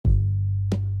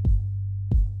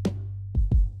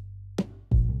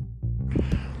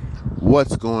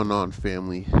What's going on,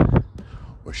 family?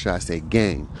 Or should I say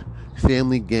gang?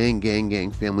 Family, gang,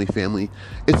 family.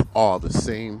 It's all the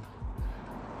same.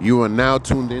 You are now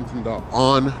tuned into the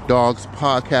On Dogs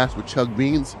podcast with Chug,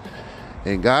 Beanz.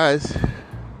 And guys,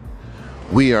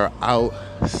 we are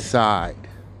outside.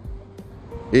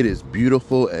 It is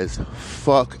beautiful as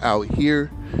fuck out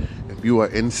here. If you are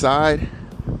inside,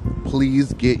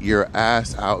 please get your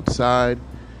ass outside.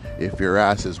 If your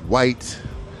ass is white,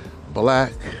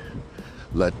 black,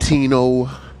 Latino,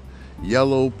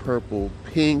 yellow, purple,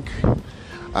 pink,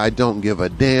 I don't give a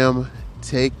damn.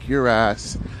 Take your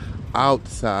ass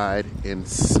outside and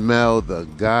smell the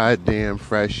goddamn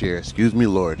fresh air. Excuse me,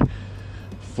 Lord.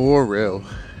 For real.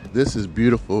 This is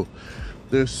beautiful.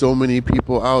 There's so many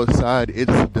people outside.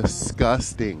 It's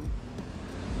disgusting.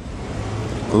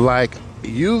 Like,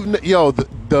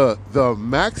 the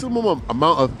maximum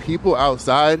amount of people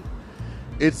outside,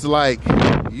 it's like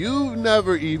you've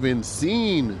never even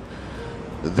seen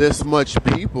this much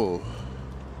people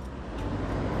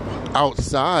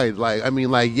outside. Like,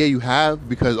 yeah, you have,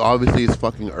 because obviously it's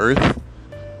fucking Earth.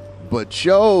 But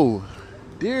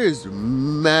there's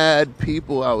mad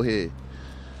people out here.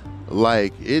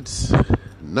 Like, it's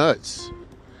nuts.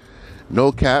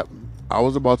 No cap. I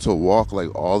was about to walk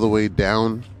like all the way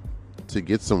down to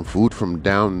get some food from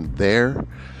down there,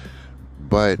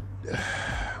 but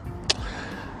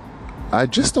I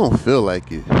just don't feel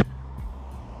like it.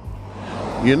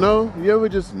 You know, you ever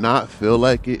just not feel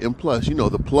like it? And plus,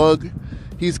 the plug,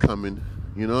 he's coming.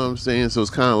 You know what I'm saying? So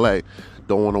it's kind of like,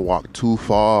 don't want to walk too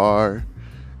far.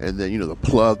 And then, the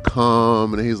plug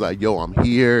come and he's like, yo, I'm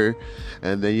here.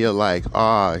 And then you're like,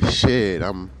 shit,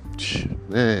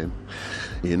 man.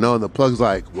 And the plug's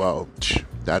like, well,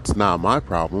 that's not my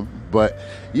problem. But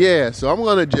yeah, so I'm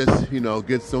going to just,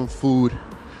 get some food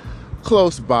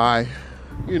close by,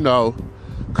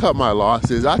 cut my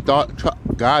losses. I thought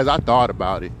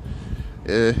about it.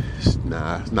 It's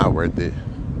not worth it.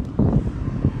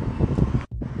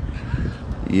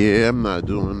 Yeah, I'm not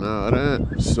doing all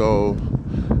that. So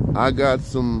I got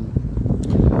some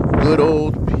good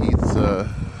old pizza.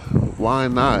 Why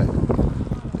not?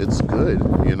 It's good,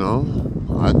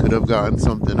 I could have gotten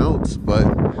something else, but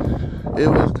it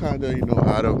was kind of,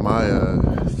 out of my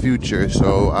future.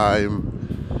 So I'm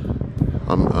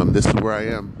this is where I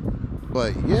am.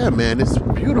 But yeah, man, it's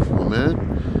beautiful,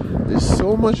 man. There's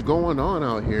so much going on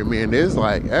out here, man. There's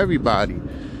like everybody.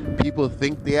 People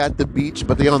think they're at the beach,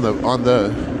 but they on the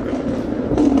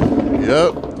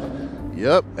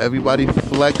Yep. Everybody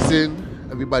flexing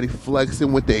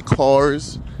with their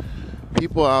cars.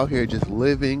 People out here just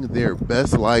living their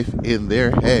best life in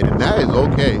their head. And that is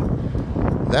okay.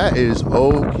 That is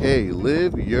okay.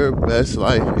 Live your best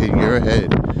life in your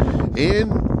head.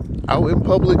 And out in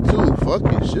public too.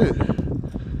 Fucking shit.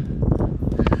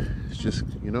 It's just,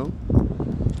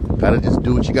 gotta just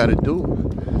do what you gotta do.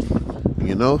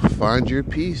 Find your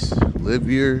peace. Live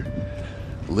your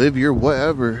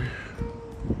whatever.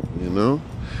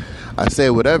 I say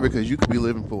whatever because you could be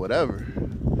living for whatever.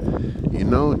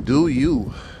 Do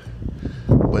you.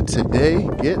 But today,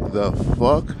 get the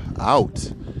fuck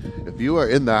out. If you are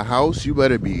in the house, you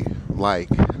better be like,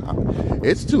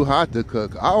 it's too hot to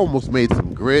cook. I almost made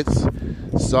some grits,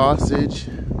 sausage,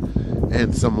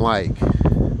 and some like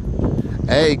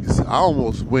eggs. I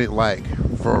almost went like,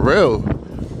 for real,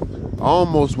 I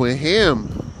almost went ham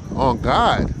on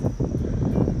God.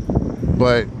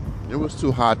 But it was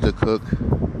too hot to cook.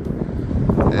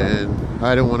 And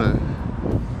I didn't want to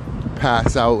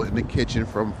pass out in the kitchen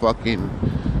from fucking,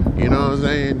 you know what I'm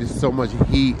saying? Just so much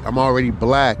heat. I'm already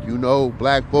black,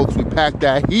 Black folks, we pack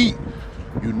that heat.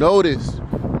 You know this.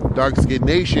 Dark Skin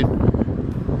Nation.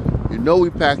 We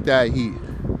pack that heat.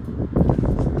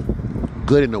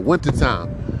 Good in the wintertime.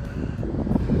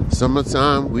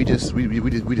 Summertime, we just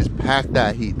pack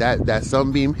that heat. That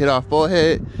sunbeam hit our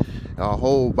forehead, our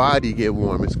whole body get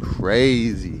warm. It's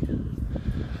crazy.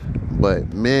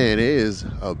 But man, it is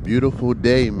a beautiful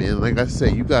day, man. Like I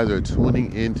said, you guys are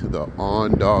tuning into the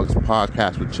On Dogs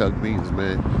podcast with Chug, Beanz,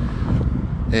 man.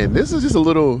 And this is just a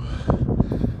little,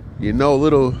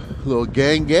 little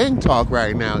gang talk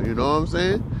right now. You know what I'm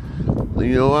saying? I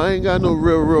ain't got no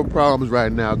real problems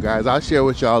right now, guys. I'll share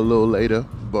with y'all a little later.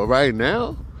 But right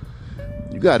now,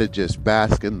 you gotta just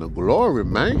bask in the glory,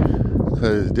 man.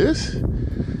 Because this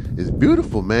is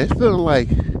beautiful, man. It's feeling like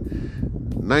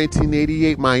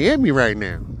 1988 Miami right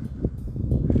now.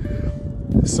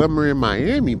 It's summer in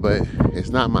Miami, but it's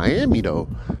not Miami though.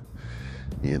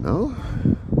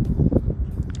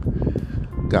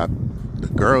 Got the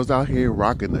girls out here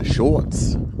rocking the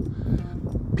shorts.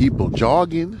 People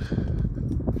jogging.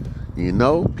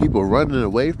 People running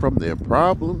away from their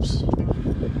problems.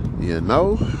 You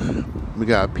know, we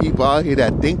got people out here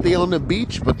that think they on the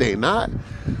beach, but they not.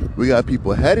 We got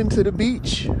people heading to the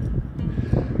beach.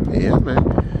 Yeah, man.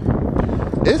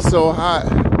 It's so hot.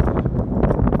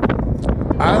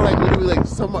 I like literally like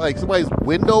somebody's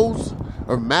windows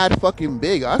are mad fucking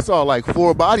big. I saw like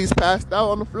 4 bodies passed out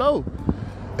on the floor,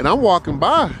 and I'm walking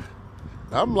by.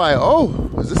 I'm like, oh,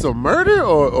 is this a murder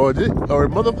or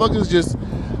motherfuckers just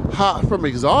hot from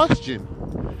exhaustion?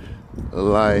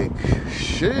 Like,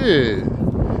 shit.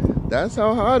 That's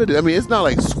how hot it is. I mean, it's not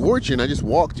like scorching. I just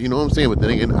walked, you know what I'm saying? But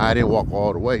then again, I didn't walk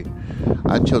all the way.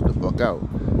 I chilled the fuck out.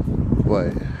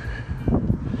 But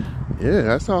yeah,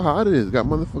 that's how hot it is. Got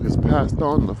motherfuckers passed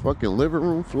on the fucking living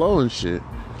room floor and shit.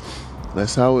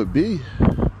 That's how it be.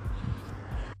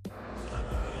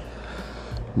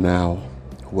 Now,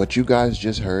 what you guys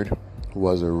just heard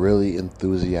was a really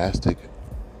enthusiastic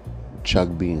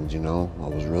Chug Beanz, you know? I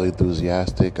was really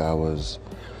enthusiastic. I was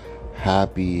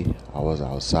happy. I was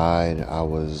outside. I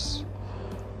was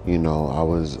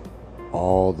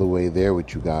all the way there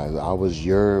with you guys. I was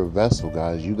your vessel,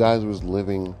 guys. You guys was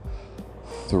living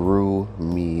through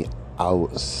me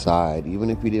outside. Even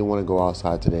if you didn't want to go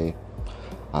outside today,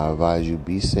 I advise you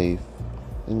be safe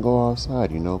and go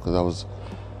outside, you know, because I was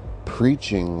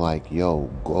preaching like, yo,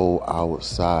 go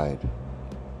outside.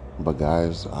 But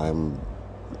guys, I'm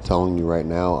telling you right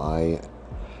now, I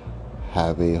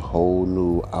have a whole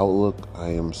new outlook. I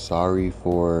am sorry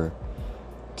for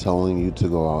telling you to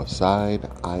go outside.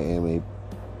 I am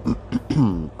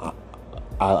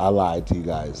I lied to you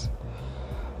guys.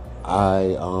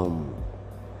 I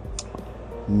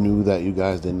knew that you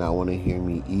guys did not want to hear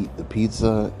me eat the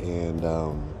pizza, and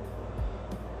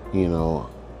you know,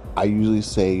 I usually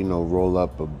say, you know, roll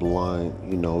up a blunt,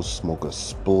 you know, smoke a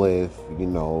spliff, you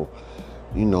know,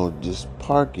 just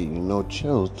park it, you know,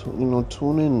 chill,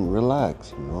 tune in,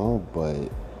 relax, you know.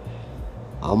 But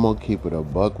I'm gonna keep it a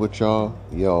buck with y'all.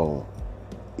 Yo,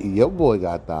 your boy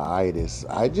got the ITIS.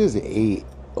 I just ate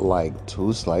like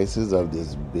 2 slices of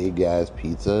this big ass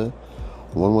pizza.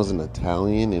 One was an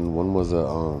Italian and one was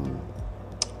a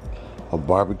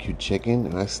barbecue chicken,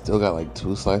 and I still got like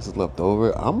 2 slices left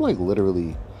over. I'm like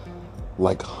literally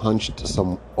like hunched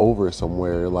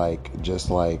somewhere, like just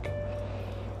like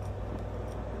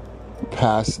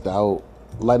passed out.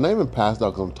 Like not even passed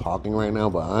out because I'm talking right now,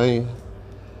 but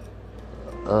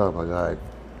oh my god,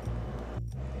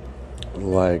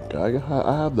 like I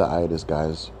have the itis,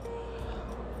 guys.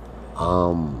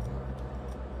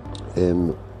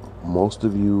 And most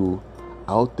of you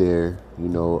out there, you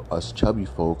know, us chubby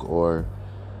folk, or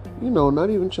you know,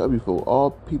 not even chubby folk, all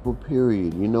people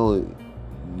period, you know,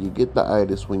 you get the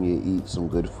itis when you eat some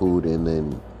good food, and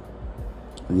then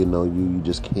you know, you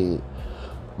just can't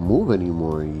move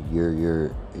anymore.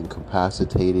 You're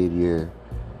incapacitated,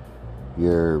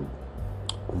 your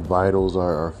vitals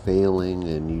are failing,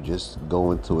 and you just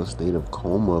go into a state of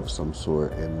coma of some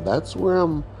sort. And that's where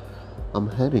I'm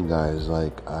heading, guys.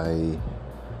 Like, I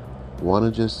want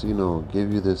to just, you know,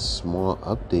 give you this small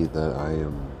update that I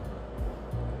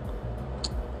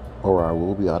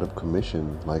will be out of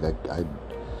commission. Like,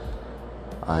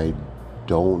 I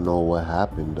don't know what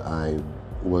happened. I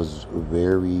was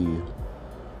very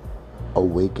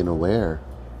awake and aware,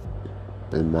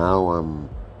 and now I'm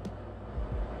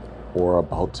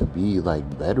about to be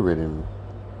like bedridden.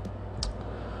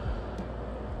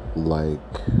 Like,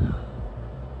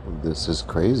 this is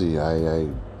crazy. I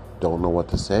don't know what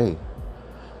to say.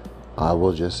 I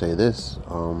will just say this.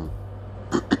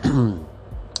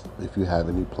 If you have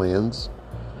any plans,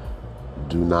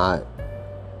 do not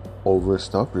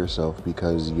overstuff yourself,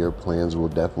 because your plans will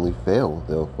definitely fail.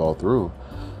 They'll fall through.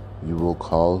 You will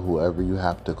call whoever you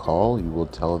have to call. You will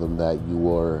tell them that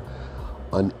you are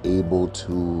unable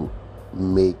to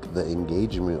make the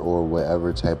engagement or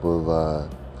whatever type of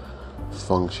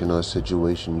function or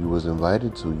situation you was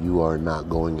invited to. You are not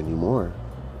going anymore.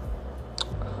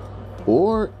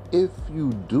 Or if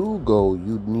you do go,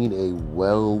 you need a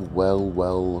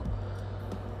well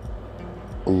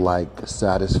like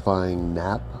satisfying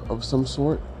nap of some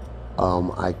sort.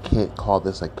 I can't call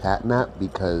this a cat nap,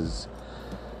 because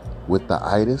with the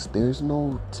itis, there's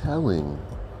no telling.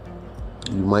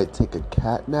 You might take a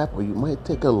cat nap, or you might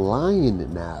take a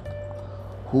lion nap.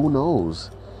 Who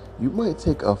knows? You might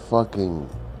take a fucking,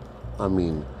 I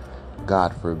mean,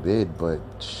 God forbid, but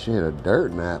shit, a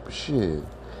dirt nap, shit.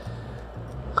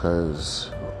 Because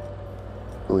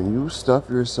when you stuff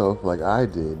yourself like I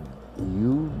did,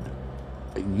 you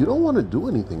don't want to do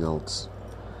anything else.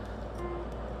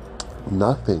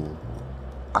 Nothing.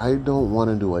 I don't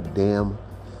want to do a damn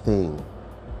thing.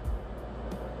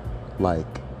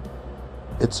 Like,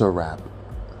 it's a wrap.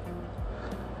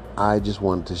 I just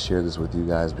wanted to share this with you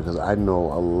guys because I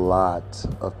know a lot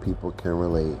of people can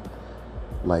relate.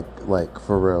 Like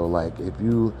for real. Like if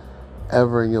you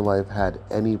ever in your life had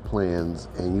any plans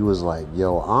and you was like,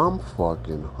 yo, I'm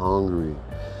fucking hungry,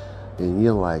 and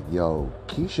you're like, yo,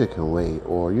 Keisha can wait,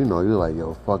 or you're like,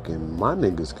 yo, fucking my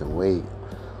niggas can wait,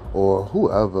 or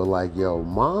whoever, like, yo,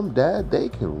 mom, dad, they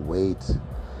can wait.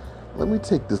 Let me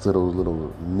take this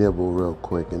little nibble real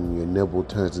quick, and your nibble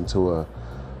turns into a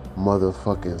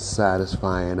motherfucking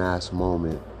satisfying ass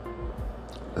moment,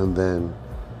 and then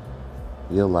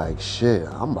you're like, shit,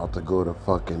 I'm about to go to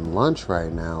fucking lunch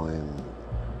right now, and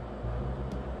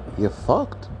you're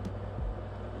fucked.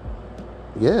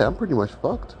 Yeah, I'm pretty much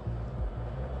fucked.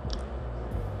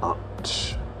 I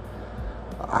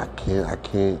can't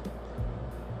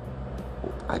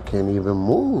even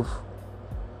move.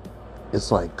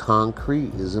 It's like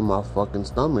concrete is in my fucking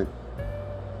stomach.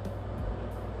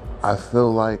 I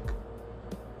feel like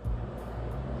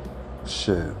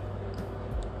shit.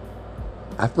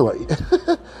 I feel like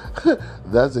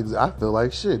I feel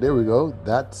like shit. There we go.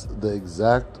 That's the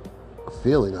exact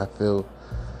feeling. I feel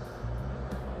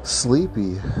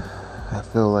sleepy. I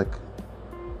feel like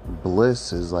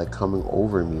bliss is like coming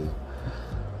over me,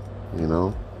 you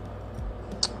know.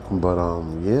 But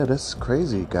yeah, that's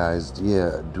crazy, guys.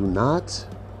 Yeah, do not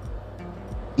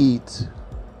eat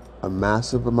a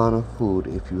massive amount of food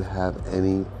if you have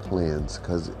any plans,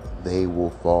 because they will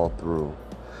fall through.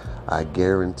 I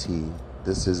guarantee.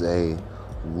 This is a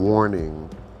warning.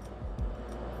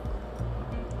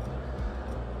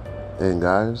 And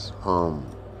guys,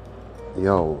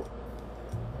 yo,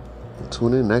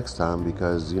 tune in next time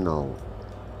because,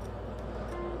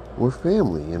 we're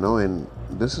family, and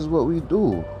this is what we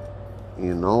do.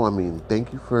 I mean,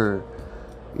 thank you for,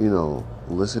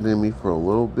 listening to me for a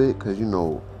little bit, because, you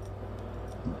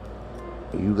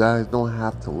guys don't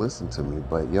have to listen to me,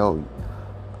 but yo,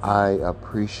 I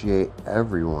appreciate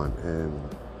everyone, and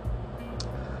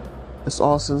it's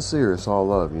all sincere, it's all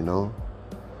love,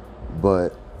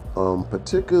 but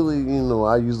particularly,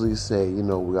 I usually say,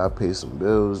 we gotta pay some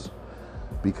bills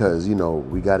because,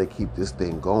 we gotta keep this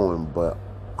thing going, but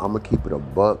I'm gonna keep it a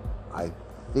buck. I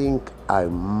think I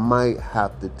might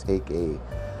have to take a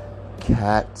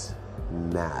cat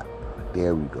nap.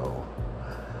 There we go.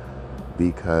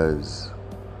 Because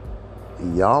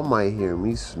y'all might hear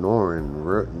me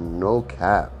snoring, no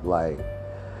cap. Like,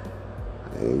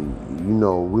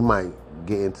 we might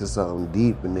get into something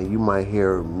deep, and then you might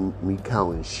hear me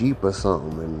counting sheep or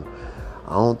something, and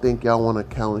I don't think y'all want to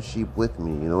count sheep with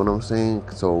me, you know what I'm saying?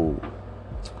 So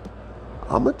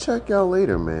I'm gonna check y'all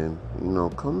later, man.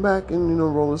 Come back and,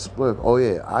 roll a spliff. Oh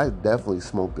yeah, I definitely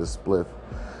smoked a spliff,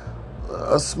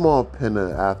 a small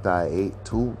pinner after I ate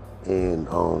too, and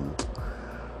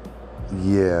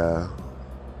yeah,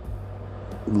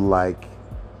 like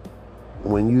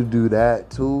when you do that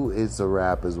too, it's a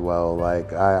wrap as well.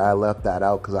 Like I left that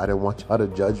out because I didn't want y'all to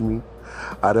judge me.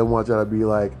 I didn't want y'all to be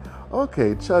like,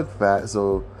 okay, Chug fat,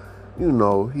 so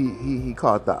he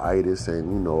caught the ITIS,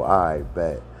 and I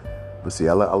bet. But see,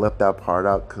 I left that part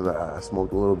out because I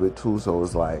smoked a little bit too, so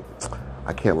it's like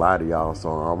I can't lie to y'all. So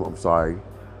I'm sorry.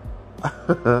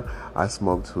 I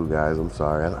smoked too, guys. I'm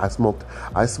sorry. I smoked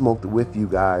with you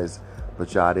guys,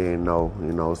 but y'all didn't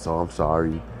know, so I'm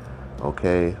sorry.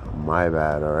 Okay, my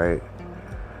bad, all right?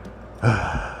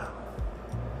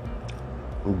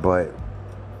 But,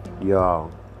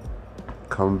 y'all,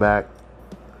 come back.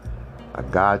 I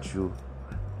got you.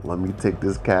 Let me take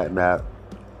this cat nap,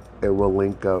 and we'll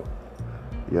link up.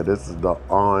 Yeah, this is the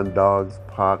On Dogs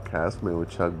podcast, man, with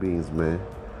Chug Beanz, man.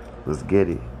 Let's get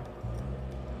it.